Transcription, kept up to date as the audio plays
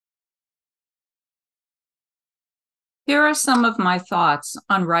Here are some of my thoughts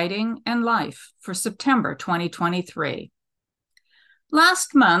on writing and life for September 2023.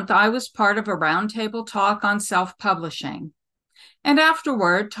 Last month, I was part of a roundtable talk on self-publishing, and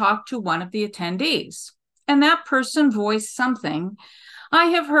afterward talked to one of the attendees. And that person voiced something I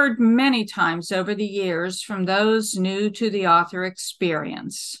have heard many times over the years from those new to the author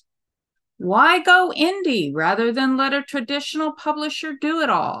experience. Why go indie rather than let a traditional publisher do it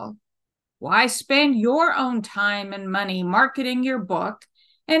all? Why spend your own time and money marketing your book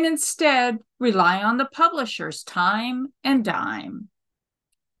and instead rely on the publisher's time and dime?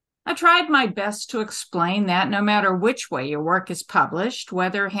 I tried my best to explain that no matter which way your work is published,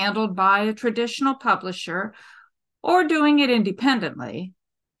 whether handled by a traditional publisher or doing it independently,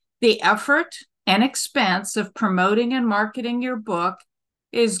 the effort and expense of promoting and marketing your book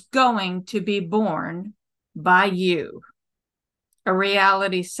is going to be borne by you. A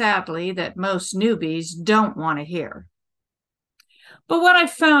reality, sadly, that most newbies don't want to hear. But what I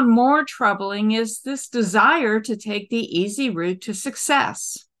found more troubling is this desire to take the easy route to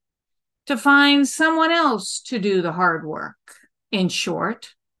success, to find someone else to do the hard work. In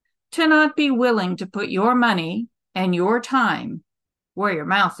short, to not be willing to put your money and your time where your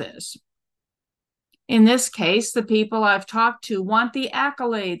mouth is. In this case, the people I've talked to want the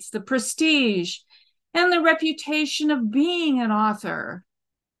accolades, the prestige, and the reputation of being an author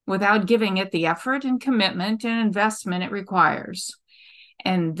without giving it the effort and commitment and investment it requires.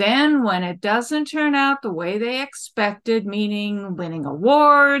 And then when it doesn't turn out the way they expected, meaning winning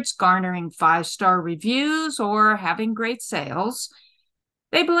awards, garnering 5-star reviews, or having great sales,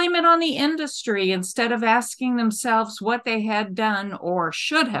 they blame it on the industry instead of asking themselves what they had done or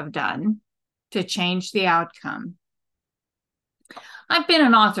should have done to change the outcome. I've been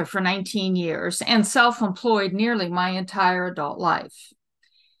an author for 19 years and self-employed nearly my entire adult life.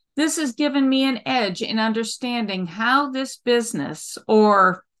 This has given me an edge in understanding how this business,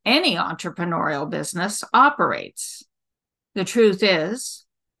 or any entrepreneurial business, operates. The truth is,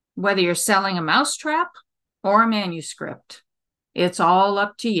 whether you're selling a mousetrap or a manuscript, it's all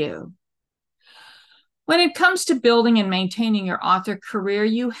up to you. When it comes to building and maintaining your author career,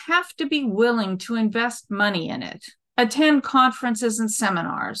 you have to be willing to invest money in it. Attend conferences and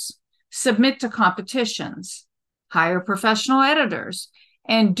seminars, submit to competitions, hire professional editors,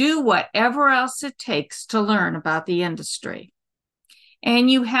 and do whatever else it takes to learn about the industry. And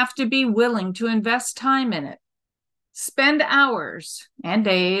you have to be willing to invest time in it. Spend hours and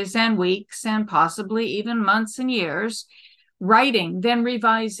days and weeks and possibly even months and years writing, then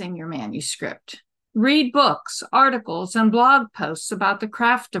revising your manuscript. Read books, articles, and blog posts about the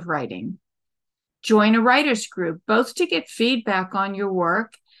craft of writing. Join a writer's group, both to get feedback on your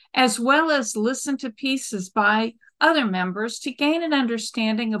work, as well as listen to pieces by other members to gain an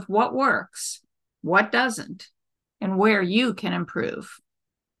understanding of what works, what doesn't, and where you can improve.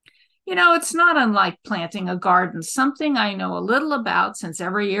 You know, it's not unlike planting a garden, something I know a little about since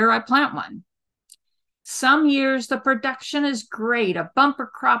every year I plant one. Some years the production is great, a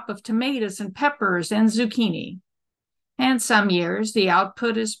bumper crop of tomatoes and peppers and zucchini. And some years the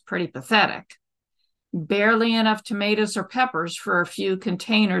output is pretty pathetic. Barely enough tomatoes or peppers for a few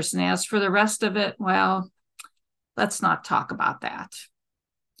containers, and as for the rest of it, well, let's not talk about that.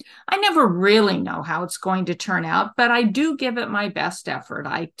 I never really know how it's going to turn out, but I do give it my best effort.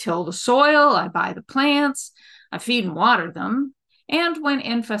 I till the soil, I buy the plants, I feed and water them, and when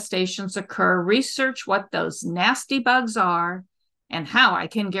infestations occur, research what those nasty bugs are and how I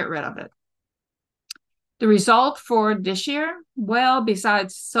can get rid of it. The result for this year? Well,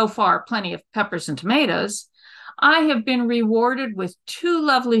 besides so far plenty of peppers and tomatoes, I have been rewarded with 2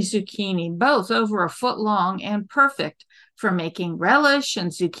 lovely zucchini, both over a foot long and perfect for making relish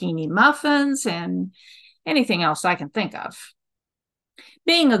and zucchini muffins and anything else I can think of.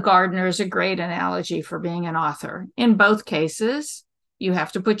 Being a gardener is a great analogy for being an author. In both cases, you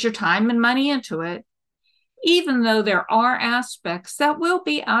have to put your time and money into it, even though there are aspects that will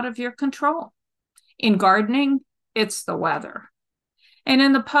be out of your control. In gardening, it's the weather. And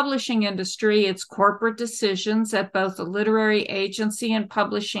in the publishing industry, it's corporate decisions at both the literary agency and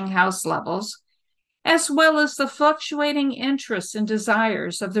publishing house levels, as well as the fluctuating interests and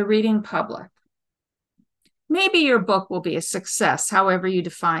desires of the reading public. Maybe your book will be a success, however you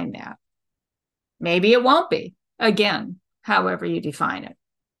define that. Maybe it won't be, again, however you define it.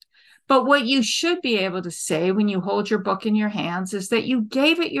 But what you should be able to say when you hold your book in your hands is that you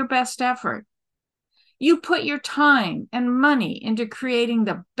gave it your best effort. You put your time and money into creating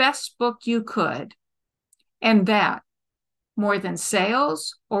the best book you could. And that, more than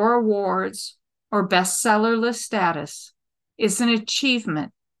sales or awards or bestseller list status, is an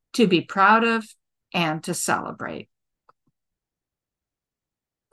achievement to be proud of and to celebrate.